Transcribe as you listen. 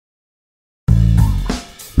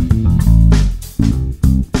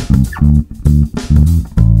Well,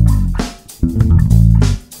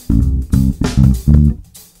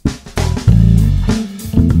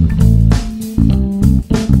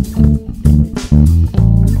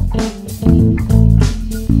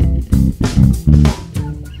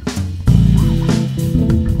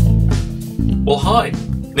 hi,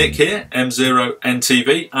 Nick here,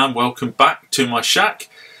 M0NTV, and welcome back to my shack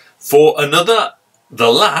for another, the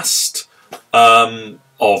last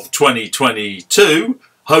of 2022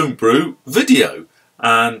 homebrew video.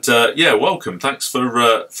 And yeah, welcome. Thanks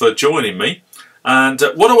for joining me. And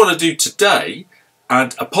what I want to do today,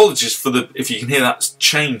 and apologies for the if you can hear that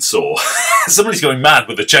chainsaw. Somebody's going mad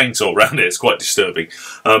with the chainsaw around here. It's quite disturbing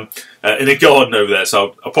in a garden over there.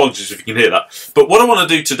 So apologies if you can hear that. But what I want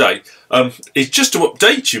to do today is just to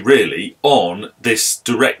update you really on this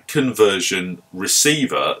direct conversion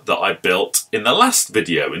receiver that I built in the last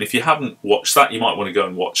video. And if you haven't watched that, you might want to go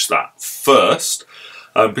and watch that first,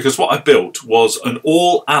 because what I built was an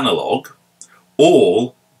all-analogue,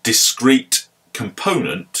 all-discrete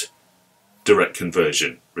component direct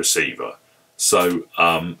conversion receiver. So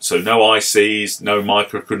so no ICs, no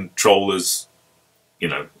microcontrollers, you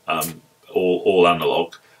know, all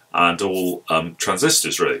analog and all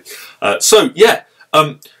transistors really. So yeah,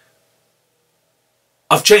 I've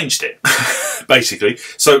changed it basically.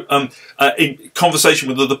 So in conversation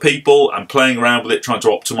with other people and playing around with it, trying to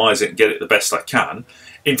optimize it and get it the best I can.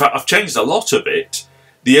 In fact, I've changed a lot of it.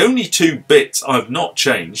 The only two bits I've not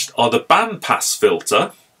changed are the bandpass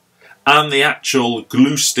filter and the actual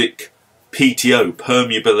glue stick PTO,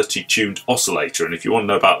 permeability tuned oscillator. And if you want to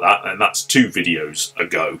know about that, then that's 2 videos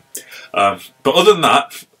ago. But other than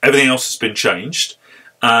that, everything else has been changed.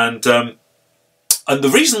 And the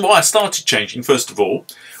reason why I started changing, first of all,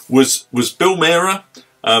 was Bill Meara,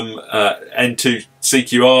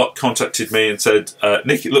 N2CQR, contacted me and said,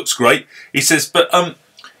 Nick, it looks great. He says, but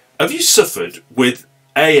have you suffered with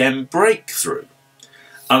AM breakthrough?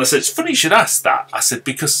 And I said, it's funny you should ask that. I said,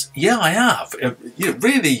 because, yeah, I have.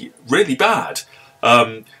 Really, really bad.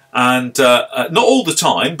 And not all the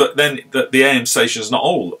time, but then the AM station's not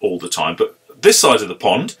all the time. But this side of the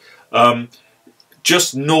pond,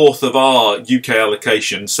 just north of our UK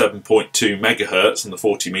allocation, 7.2 megahertz on the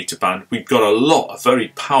 40 metre band, we've got a lot of very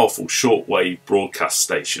powerful shortwave broadcast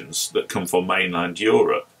stations that come from mainland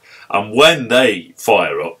Europe. And when they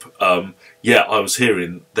fire up, yeah, I was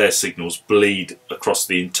hearing their signals bleed across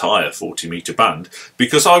the entire 40 metre band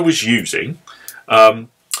because I was using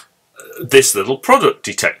this little product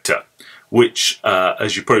detector, which,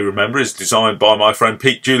 as you probably remember, is designed by my friend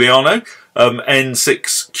Juliano,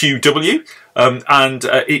 N6QW, and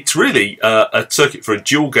it's really a circuit for a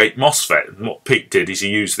dual gate MOSFET. And what Pete did is he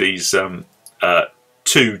used these 2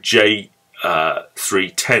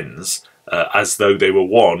 J310s as though they were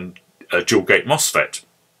one dual gate MOSFET.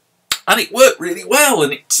 And it worked really well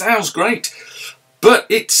and it sounds great, but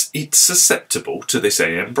it's susceptible to this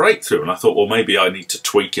AM breakthrough. And I thought, well, maybe I need to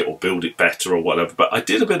tweak it or build it better or whatever. But I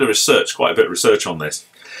did a bit of research, quite a bit of research on this.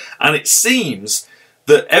 And it seems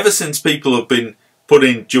that ever since people have been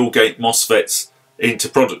putting dual gate MOSFETs into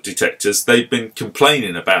product detectors, they've been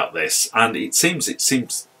complaining about this. And it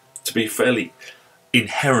seems to be a fairly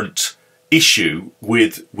inherent issue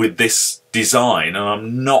with this design. And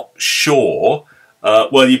I'm not sure.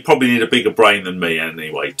 Well, you probably need a bigger brain than me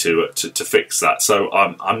anyway to fix that. So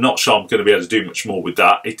I'm not sure I'm going to be able to do much more with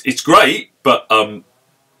that. It's great, but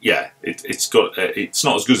yeah, it's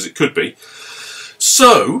not as good as it could be.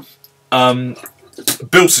 So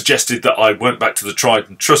Bill suggested that I went back to the tried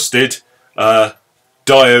and trusted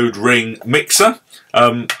diode ring mixer,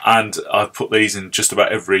 and I've put these in just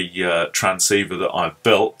about every transceiver that I've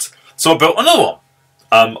built. So I built another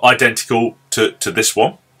one, identical to this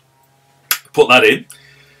one. Put that in.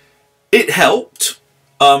 It helped.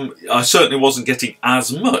 I certainly wasn't getting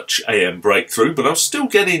as much AM breakthrough, but I was still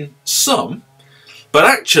getting some. But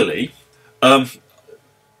actually,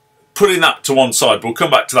 putting that to one side, we'll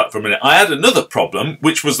come back to that for a minute. I had another problem,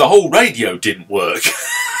 which was the whole radio didn't work.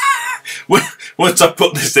 Once I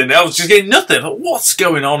put this in, I was just getting nothing. What's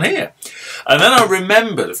going on here? And then I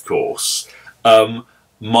remembered, of course,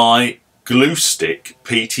 my glue stick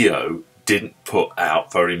PTO didn't put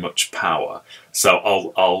out very much power, so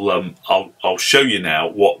I'll show you now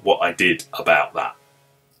what I did about that.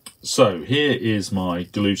 So here is my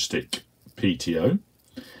glue stick PTO,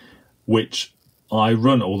 which I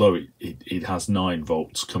run, although it has 9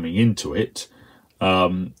 volts coming into it.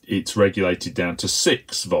 It's regulated down to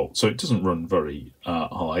 6 volts, so it doesn't run very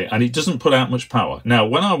high, and it doesn't put out much power. Now,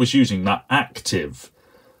 when I was using that active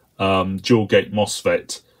dual gate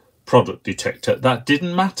MOSFET product detector, that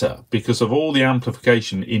didn't matter because of all the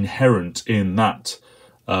amplification inherent in that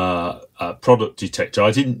product detector.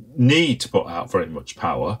 I didn't need to put out very much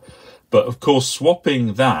power, but of course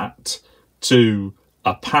swapping that to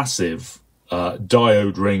a passive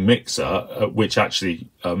diode ring mixer, which actually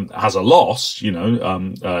has a loss, you know,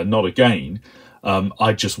 not a gain,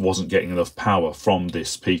 I just wasn't getting enough power from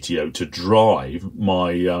this PTO to drive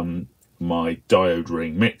my my diode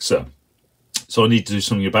ring mixer. So I need to do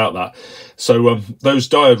something about that. So those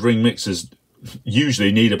diode ring mixers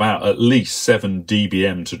usually need about at least 7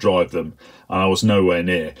 dBm to drive them, and I was nowhere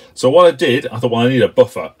near. So what I did, I thought, well, I need a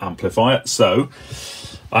buffer amplifier. So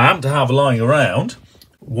I happen to have lying around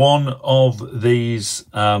one of these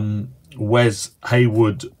Wes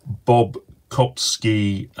Haywood Bob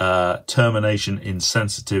Kopsky termination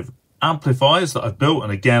insensitive amplifiers that I've built,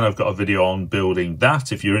 and again I've got a video on building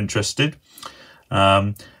that if you're interested.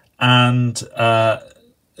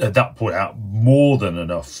 That put out more than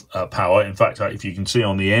enough power. In fact, if you can see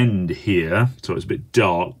on the end here, so it's a bit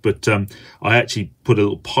dark, but I actually put a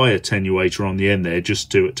little pi attenuator on the end there just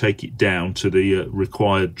to take it down to the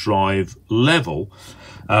required drive level.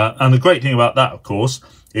 And the great thing about that, of course,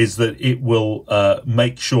 is that it will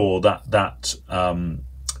make sure that the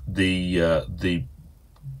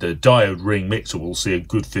diode ring mixer will see a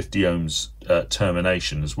good 50 ohms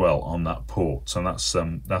termination as well on that port. So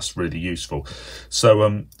that's really useful.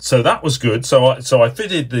 So so that was good. So I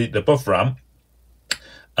fitted the buffer amp,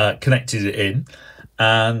 connected it in,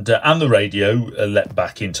 and the radio let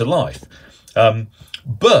back into life.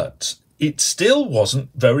 But it still wasn't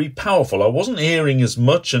very powerful. I wasn't hearing as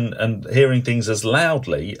much and hearing things as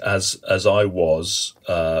loudly as I was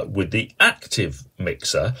with the active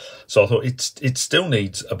mixer. So I thought it still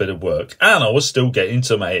needs a bit of work, and I was still getting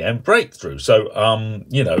some AM breakthrough. So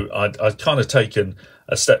you know, I'd kind of taken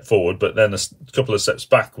a step forward, but then a couple of steps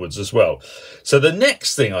backwards as well. So the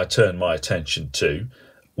next thing I turned my attention to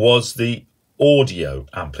was the audio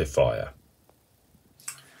amplifier.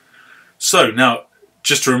 So now,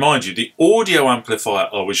 just to remind you, the audio amplifier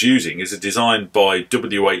I was using is a design by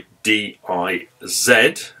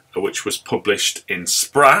W8DIZ, which was published in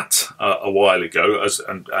Sprat a while ago,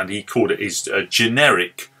 and he called it his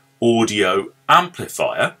generic audio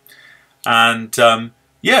amplifier. And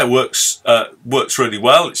yeah, it works really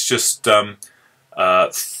well. It's just 4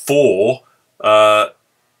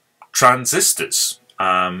 transistors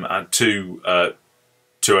and 2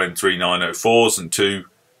 N3904s and 2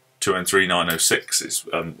 N3906s,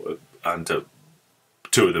 and 2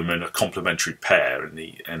 of them in a complementary pair in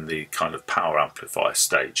the kind of power amplifier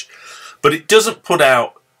stage. But it doesn't put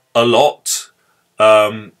out a lot.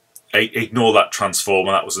 Ignore that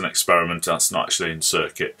transformer. That was an experiment. That's not actually in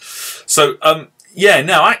circuit. So yeah.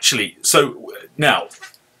 Now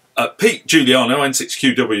Pete Juliano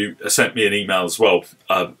N6QW sent me an email as well,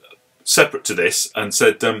 separate to this, and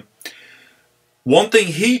said. One thing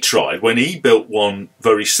he tried when he built one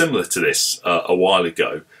very similar to this a while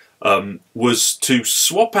ago was to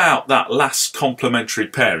swap out that last complementary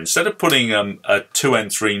pair. Instead of putting a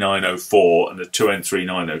 2N3904 and a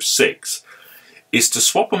 2N3906, is to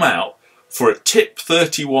swap them out for a tip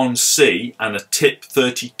 31C and a tip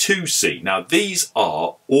 32C. Now these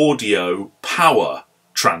are audio power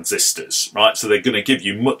transistors, right? So they're going to give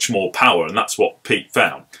you much more power, and that's what Pete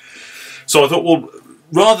found. So I thought, well,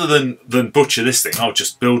 rather than butcher this thing, I'll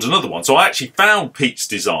just build another one. So I actually found Pete's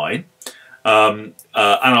design, and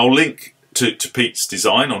I'll link to Pete's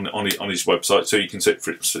design on his website so you can see it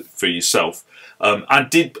for yourself, and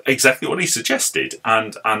did exactly what he suggested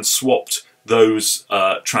and swapped those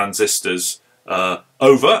transistors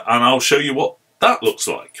over, and I'll show you what that looks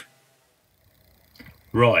like.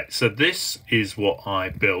 Right, so this is what I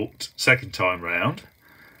built second time round.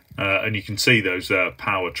 And you can see those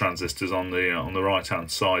power transistors on the right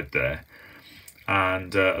hand side there,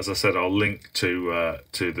 and as I said, I'll link to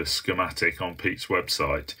the schematic on Pete's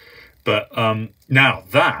website. But now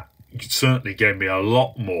that certainly gave me a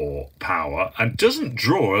lot more power and doesn't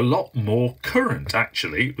draw a lot more current.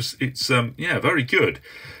 Actually, it's yeah, very good.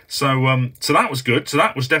 So so that was good. So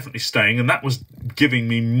that was definitely staying, and that was giving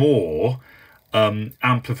me more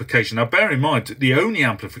amplification. Now bear in mind, the only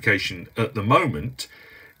amplification at the moment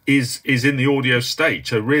is in the audio stage.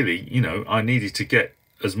 So really, you know, I needed to get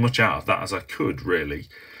as much out of that as I could, really.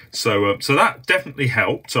 So so that definitely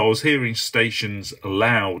helped. So I was hearing stations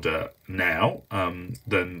louder now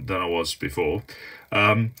than I was before,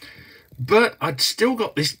 but I'd still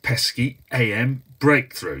got this pesky AM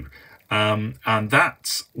breakthrough, and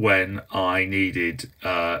that's when I needed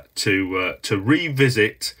to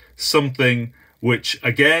revisit something which,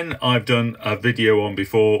 again, I've done a video on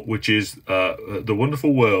before, which is the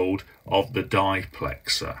wonderful world of the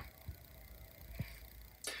Diplexer.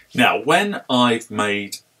 Now, when I've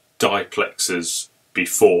made diplexers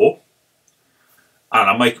before, and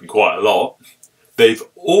I make them quite a lot, they've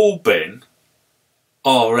all been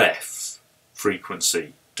RF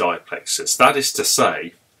frequency diplexers. That is to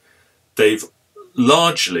say, they've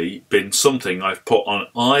largely been something I've put on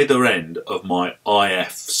either end of my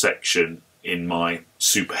IF section in my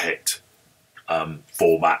superhet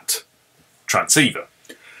format transceiver.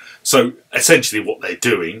 So essentially what they're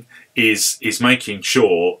doing is making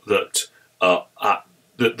sure that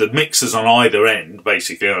the mixers on either end,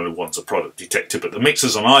 basically only one's a product detector, but the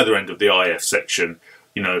mixers on either end of the IF section,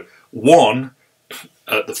 you know, one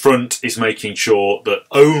at the front is making sure that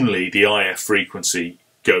only the IF frequency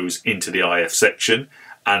goes into the IF section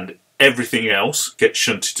and everything else gets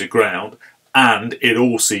shunted to ground, and it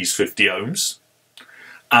all sees 50 ohms,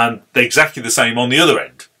 and they're exactly the same on the other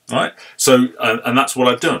end, right? So and that's what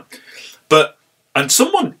I've done. And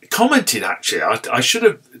someone commented, actually, I should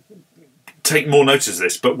have taken more notice of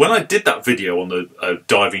this, but when I did that video on the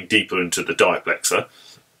diving deeper into the diplexer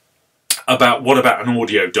about what about an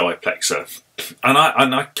audio diplexer, and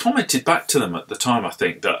I commented back to them at the time, I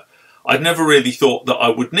think, that I'd never really thought that I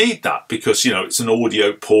would need that because, you know, it's an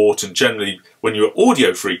audio port, and generally when you're at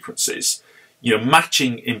audio frequencies, you know,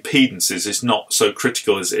 matching impedances is not so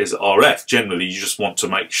critical as RF. Generally, you just want to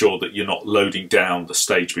make sure that you're not loading down the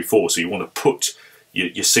stage before, so you want to put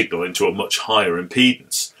your signal into a much higher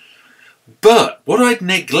impedance. But what I'd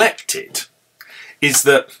neglected is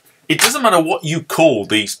that it doesn't matter what you call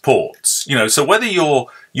these ports. You know, so whether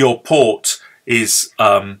your port is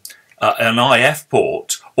an IF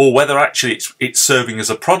port, or whether actually it's serving as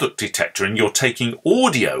a product detector and you're taking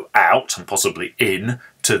audio out and possibly in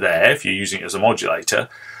to there if you're using it as a modulator,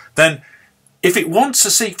 then if it wants to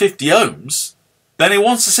see 50 ohms, then it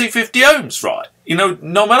wants to see 50 ohms, right? You know,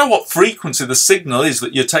 no matter what frequency the signal is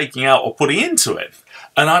that you're taking out or putting into it.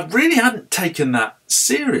 And I really hadn't taken that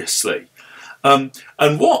seriously. And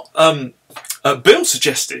what Bill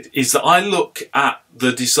suggested is that I look at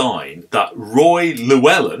the design that Roy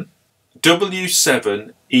Lewallen,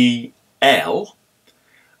 W7EL,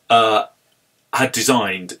 had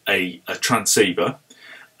designed a transceiver,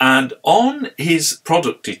 and on his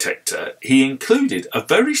product detector he included a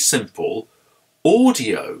very simple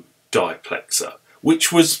audio diplexer,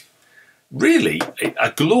 which was really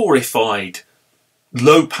a glorified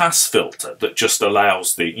low pass filter that just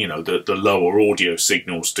allows the, you know, the lower audio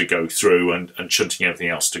signals to go through and shunting everything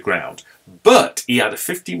else to ground. But he had a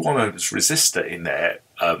 51 ohms resistor in there,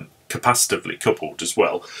 capacitively coupled as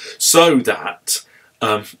well, so that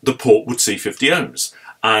the port would see 50 ohms.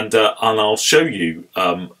 And I'll show you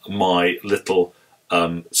my little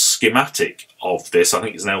schematic of this. I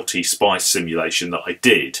think it's an LT Spice simulation that I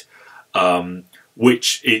did,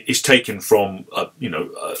 which is taken from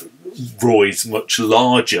Roy's much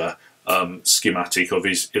larger schematic of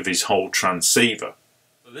his whole transceiver.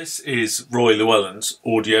 This is Roy Lewallen's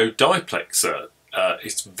audio diplexer.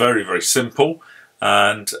 It's very, very simple,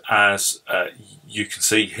 and as you can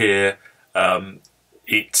see here,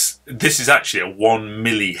 this is actually a 1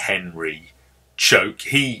 millihenry choke.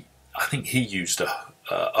 I think he used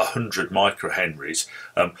 100 microhenries.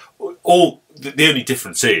 The only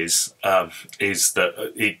difference is that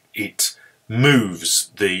it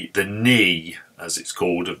moves the knee, as it's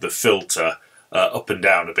called, of the filter up and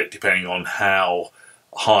down a bit depending on how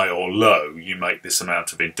high or low you make this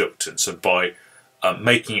amount of inductance, and by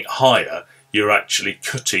making it higher you're actually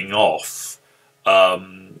cutting off,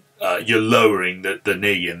 you're lowering the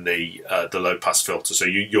knee in the low pass filter, so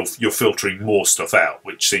you're filtering more stuff out,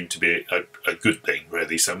 which seemed to be a good thing,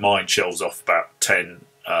 really. So mine shelves off about 10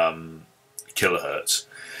 kilohertz.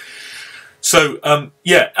 So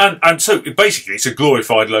yeah, and so basically it's a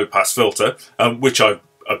glorified low pass filter, which I've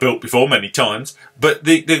built before many times, but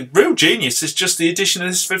the real genius is just the addition of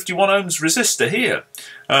this 51 ohms resistor here.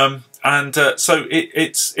 So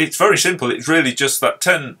it's very simple. It's really just that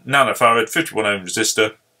 10 nanofarad 51 ohm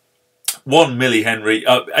resistor, 1 millihenry.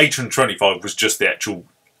 825 was just the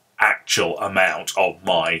actual amount of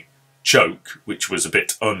my choke, which was a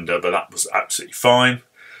bit under, but that was absolutely fine.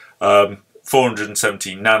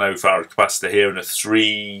 470 nanofarad capacitor here, and a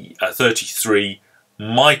 33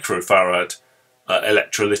 microfarad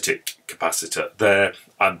electrolytic capacitor there,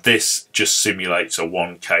 and this just simulates a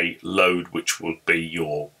 1K load, which will be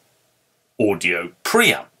your audio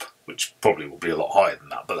preamp, which probably will be a lot higher than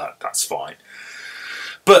that, but that's fine.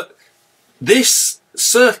 But this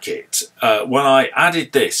circuit, when I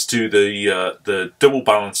added this to the double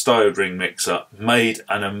balanced diode ring mixer, made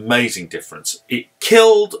an amazing difference. It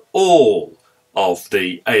killed all of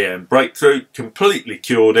the AM breakthrough, completely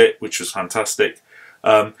cured it, which was fantastic.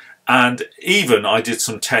 And even I did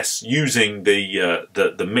some tests using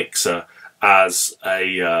the mixer as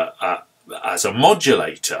a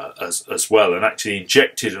modulator as well, and actually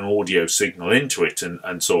injected an audio signal into it, and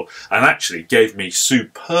actually gave me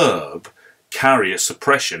superb carrier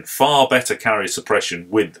suppression, far better carrier suppression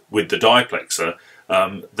with the Diplexer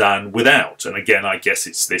than without. And again, I guess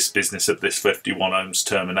it's this business of this 51 ohms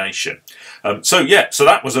termination. So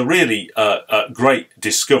that was a really great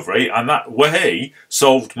discovery, and that way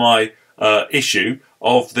solved my issue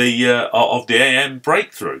of the AM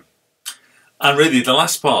breakthrough. And really, the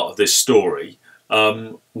last part of this story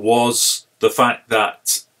was the fact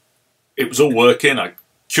that it was all working. I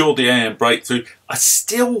cured the AM breakthrough. I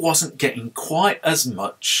still wasn't getting quite as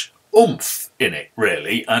much oomph in it,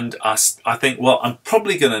 really. And I think, well, I'm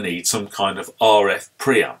probably going to need some kind of RF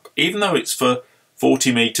preamp. Even though it's for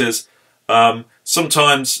 40 meters,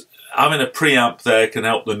 sometimes having a preamp there can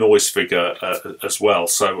help the noise figure as well.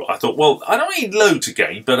 So I thought, well, I don't need loads of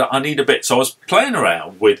gain, but I need a bit. So I was playing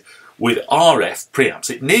around with RF preamps.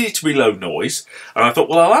 It needed to be low noise, and I thought,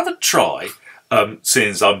 well, I'll have a try,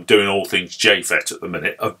 since I'm doing all things JFET at the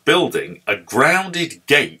minute, of building a grounded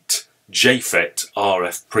gate JFET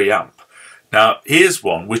RF preamp. Now, here's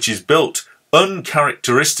one which is built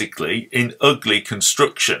uncharacteristically in ugly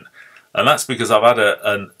construction, and that's because I've had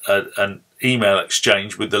an email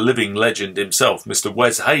exchange with the living legend himself, Mr.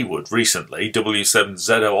 Wes Haywood, recently,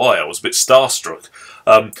 W7ZOI. I was a bit starstruck,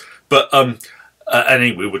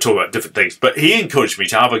 anyway, we were talking about different things, but he encouraged me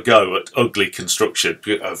to have a go at ugly construction,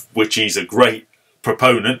 of which he's a great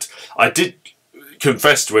proponent. I did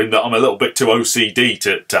confess to him that I'm a little bit too OCD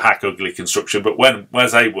to hack ugly construction, but when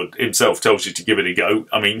Wes Haywood himself tells you to give it a go,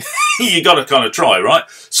 I mean, you got to kind of try, right?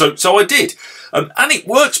 So I did, and it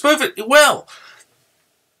works perfectly well.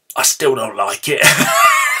 I still don't like it.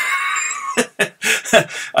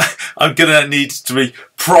 I'm gonna need to be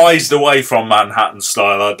prized away from Manhattan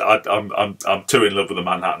style. I'm too in love with the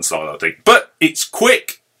Manhattan style, I think. But it's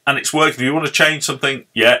quick and it's working. If you want to change something,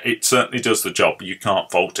 yeah, it certainly does the job. You can't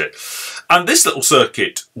fault it. And this little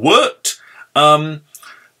circuit worked, but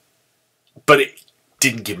it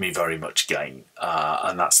didn't give me very much gain,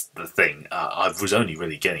 and that's the thing. I was only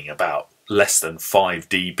really getting about less than 5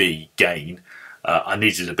 dB gain. I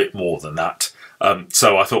needed a bit more than that.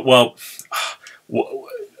 So I thought, well,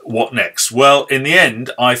 what next? Well, in the end,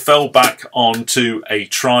 I fell back onto a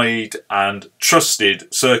tried and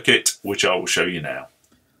trusted circuit, which I will show you now.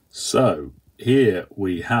 So here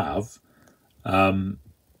we have a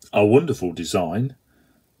wonderful design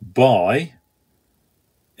by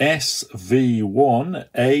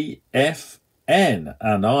SV1AFN,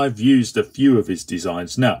 and I've used a few of his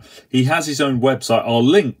designs. Now, he has his own website. I'll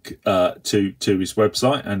link to his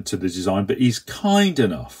website and to the design, but he's kind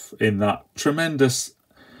enough in that tremendous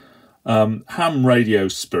ham radio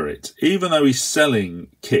spirit, even though he's selling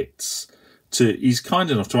kits, he's kind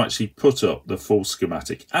enough to actually put up the full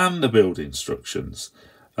schematic and the build instructions,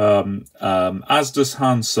 as does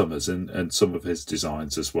Hans Summers and some of his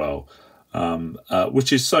designs as well.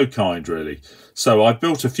 Which is so kind, really. So I've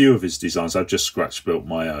built a few of his designs. I've just scratch built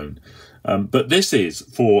my own. But this is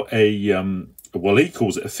for a, well, he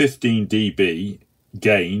calls it a 15 dB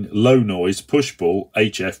gain, low noise, push-pull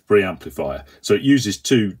HF preamplifier. So it uses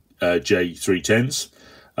two J310s.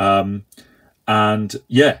 And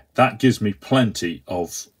yeah, that gives me plenty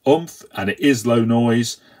of oomph, and it is low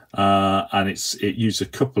noise. And it uses a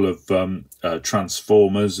couple of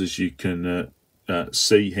transformers, as you can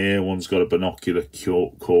see here. One's got a binocular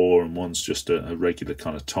core and one's just a regular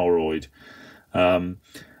kind of toroid, and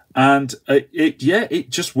it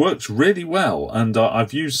just works really well. And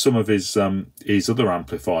I've used some of his other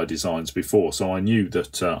amplifier designs before, so I knew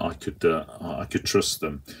that I could trust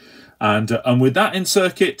them. And with that in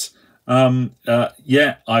circuit,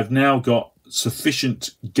 yeah, I've now got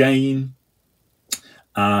sufficient gain,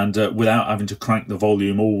 and without having to crank the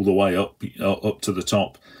volume all the way up to the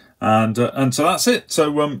top. And so that's it.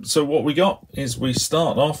 So what we got is we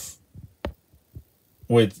start off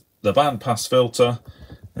with the bandpass filter,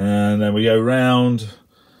 and then we go round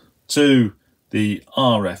to the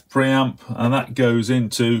RF preamp, and that goes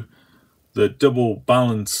into the double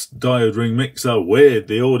balanced diode ring mixer with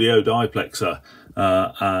the audio diplexer,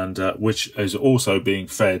 which is also being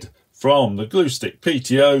fed from the glue stick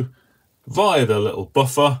PTO via the little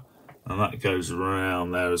buffer, and that goes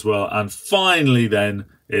around there as well. And finally then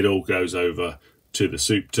it all goes over to the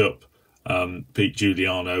souped up Pete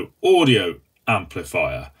Juliano audio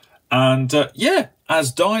amplifier. And yeah,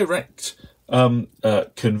 as direct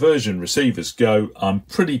conversion receivers go, I'm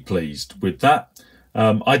pretty pleased with that.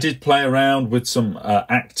 I did play around with some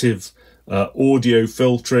active audio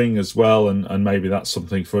filtering as well, and maybe that's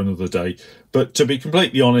something for another day. But to be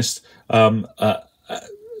completely honest, that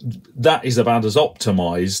is about as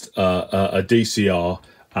optimized a DCR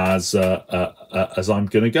as I'm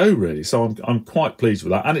going to go, really. So I'm quite pleased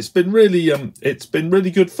with that, and it's been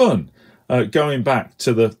really good fun going back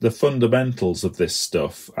to the fundamentals of this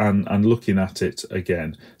stuff and looking at it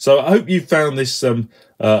again. So I hope you found this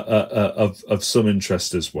of some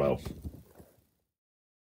interest as well.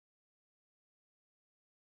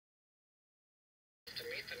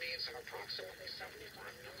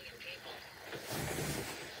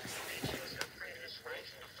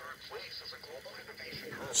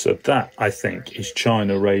 So that, I think, is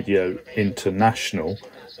China Radio International.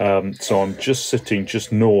 So I'm just sitting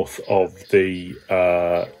just north of the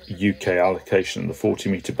UK allocation, the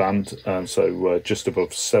 40-metre band, so just above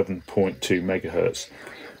 7.2 megahertz.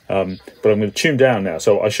 But I'm going to tune down now.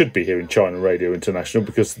 So I should be hearing China Radio International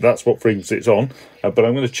because that's what frequency it's on. But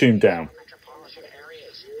I'm going to tune down.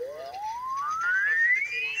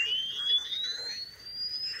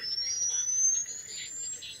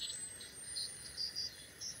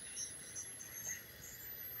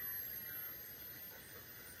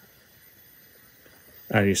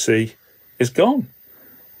 And you see, it's gone.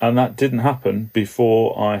 And that didn't happen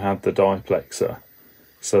before I had the Diplexer.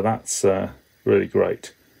 So that's really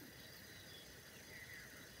great.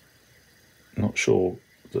 Not sure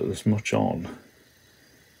that there's much on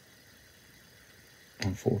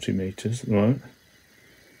 40 metres at the moment.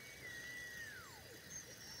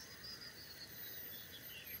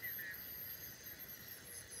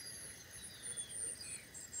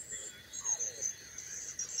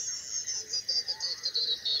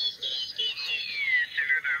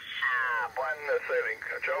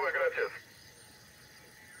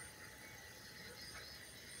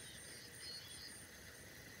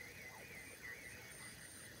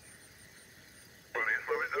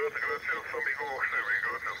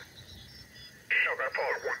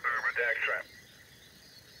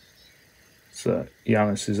 So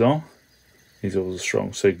Yanis is on. He's always a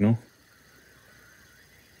strong signal.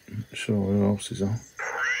 Not sure who else is on.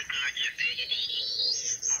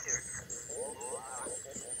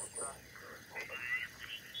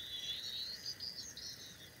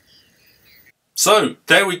 So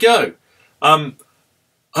there we go.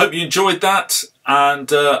 Hope you enjoyed that, and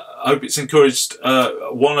hope it's encouraged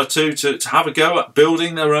one or two to have a go at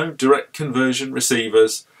building their own direct conversion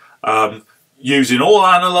receivers using all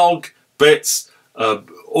analog bits,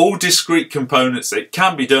 all discrete components. It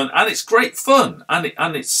can be done, and it's great fun. And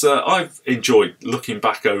it's I've enjoyed looking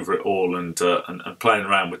back over it all and playing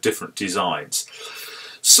around with different designs.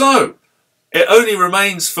 So it only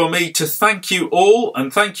remains for me to thank you all,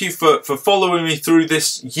 and thank you for following me through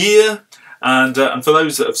this year. And for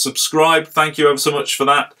those that have subscribed, thank you ever so much for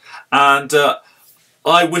that. And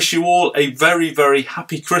I wish you all a very, very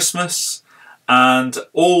happy Christmas and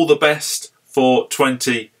all the best for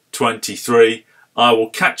 2023. I will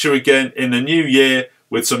catch you again in the new year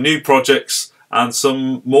with some new projects and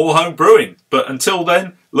some more home brewing. But until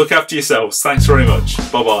then, look after yourselves. Thanks very much.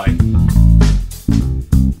 Bye-bye.